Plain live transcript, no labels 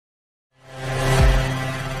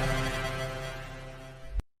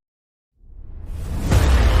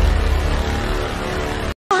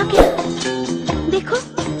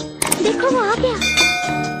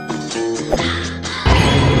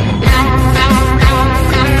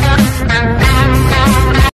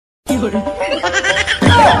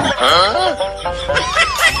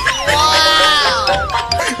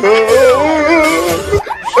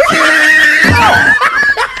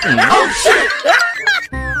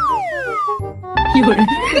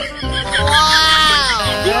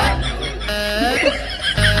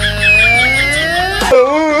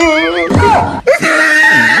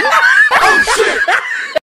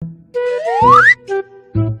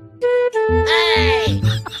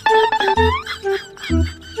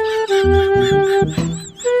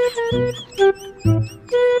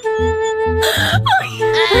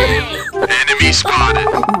Enemy spotted.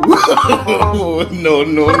 No,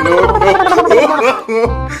 no, no,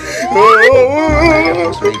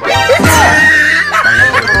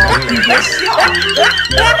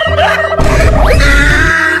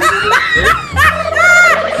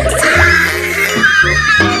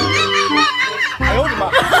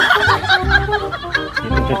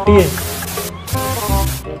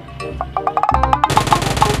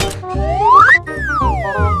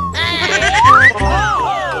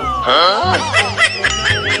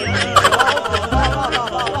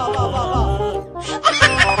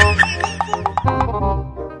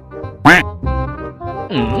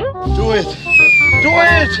 Do it! Do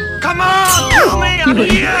it! Come on! Kill me! I'm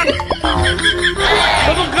here!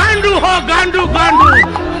 Gandu ho! Gandu! Gandu!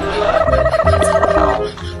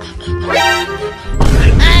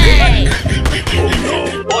 Hey!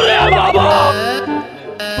 Ole baba!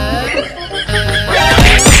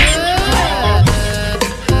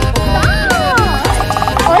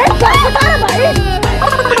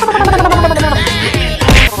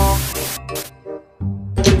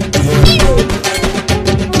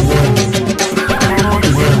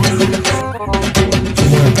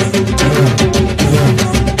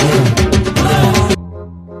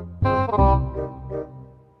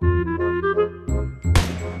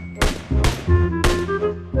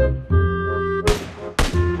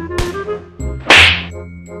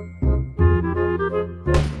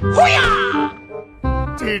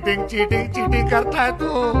 Cheating cheating cheating करता है तू।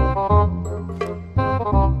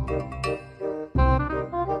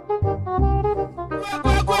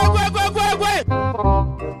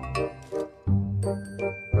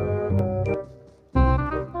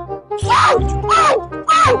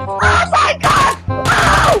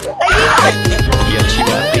 ये अच्छी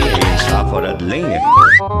बात है, साफ और अदल नहीं है।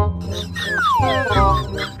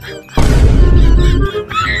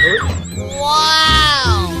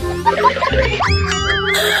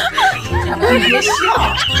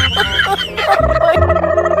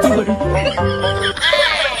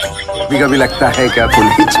 कभी कभी लगता है क्या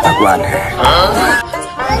पुलिस भगवान है।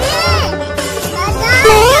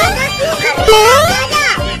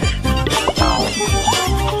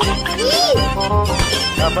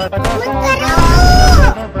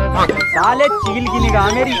 साले चील की निगाह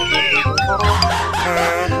मेरी।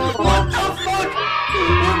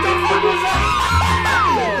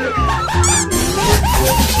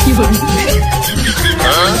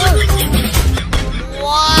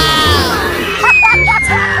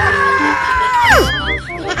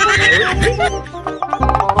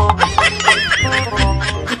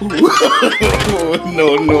 No,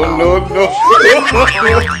 no, no, no.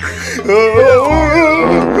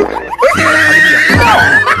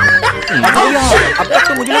 अब तक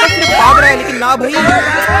तो मुझे लगा सिर्फ भाग रहा है, लेकिन ना भाई।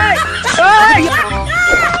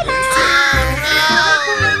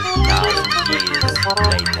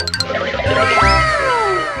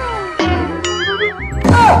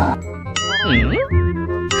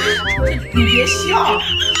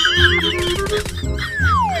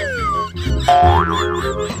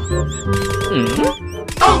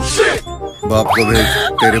 बाप को भेज,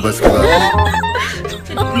 तेरे बस की बात नहीं।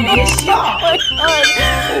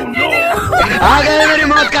 आ गए मेरी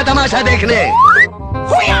मौत का तमाशा देखने।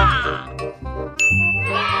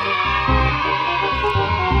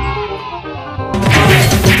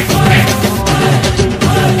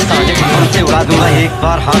 साले को हम से उड़ा दूंगा, एक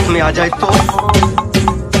बार हाथ में आ जाए तो।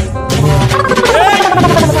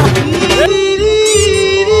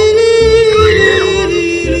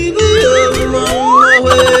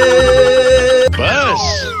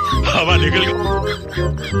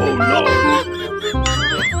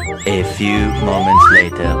 A few moments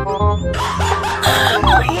later.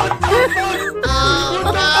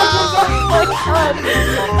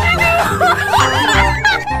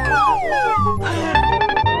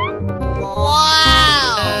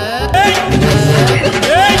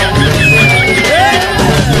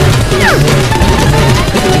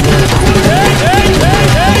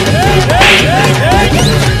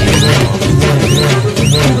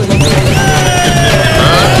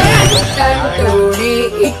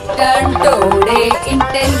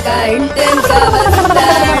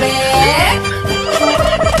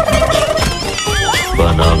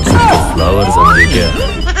 Flowers क्या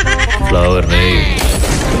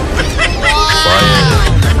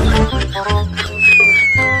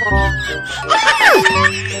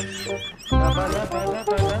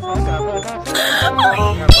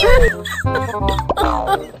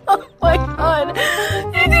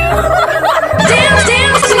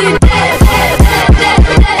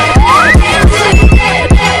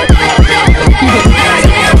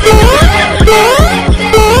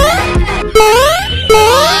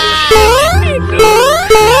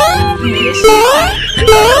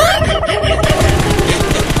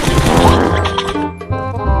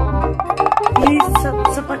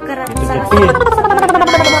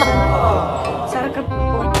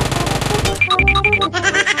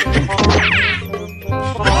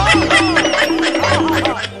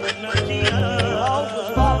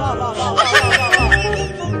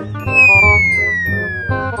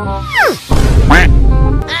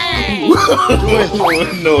No,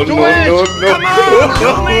 no, no, no.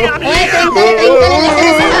 Come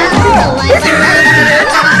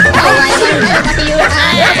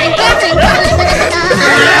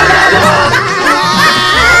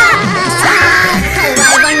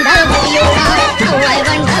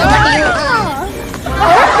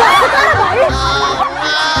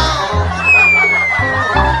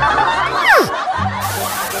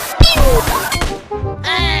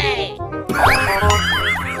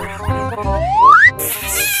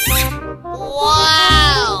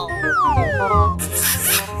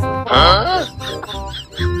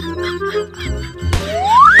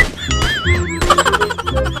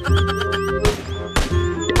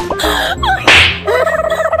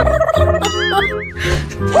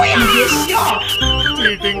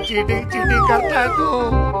cheating cheating cheating करता है तू।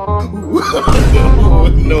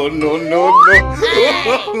 No, no, no,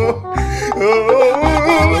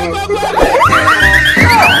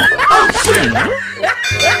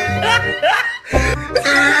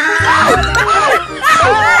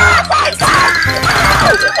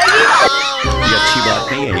 ये अच्छी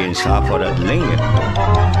बात नहीं है, ये इंसाफ और अदल नहीं है।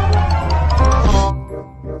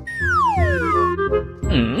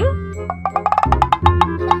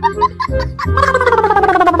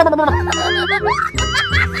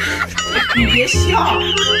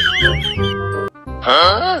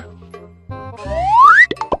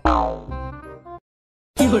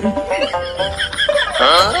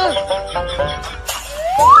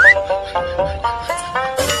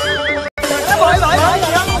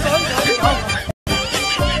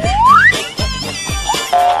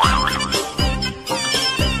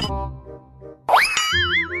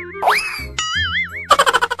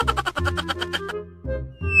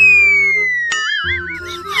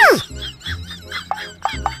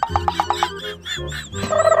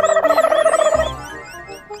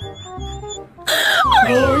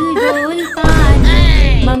 गोल गोल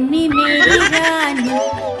पानी, मम्मी मेरी रानी,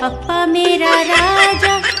 पप्पा मेरा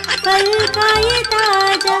राजा, फल का ये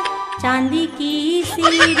ताजा, चांदी की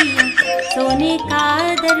सीढ़ियाँ, सोने का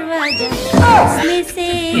दरवाजा, उसमें से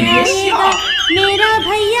आएगा मेरा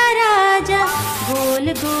भैया राजा।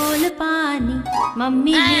 गोल गोल पानी,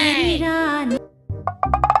 मम्मी मेरी रानी।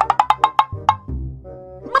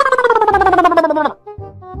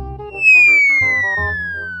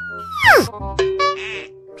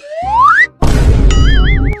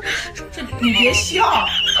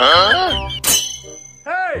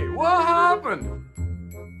 Hey, what happened?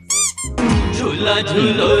 झूला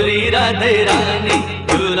झूलो री राधे रानी,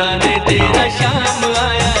 झूला ने तेरा शाम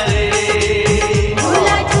आया रे।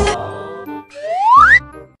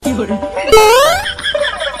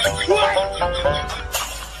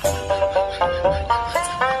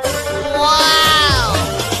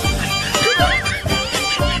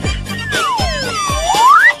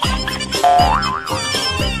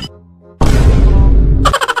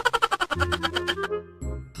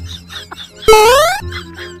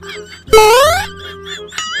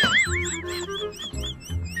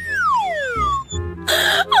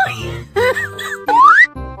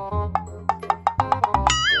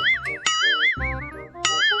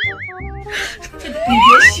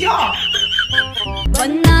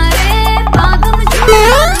 बन्ना रे बाग मुझे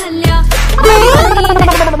हल्या,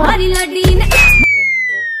 हमारी लड़ी ने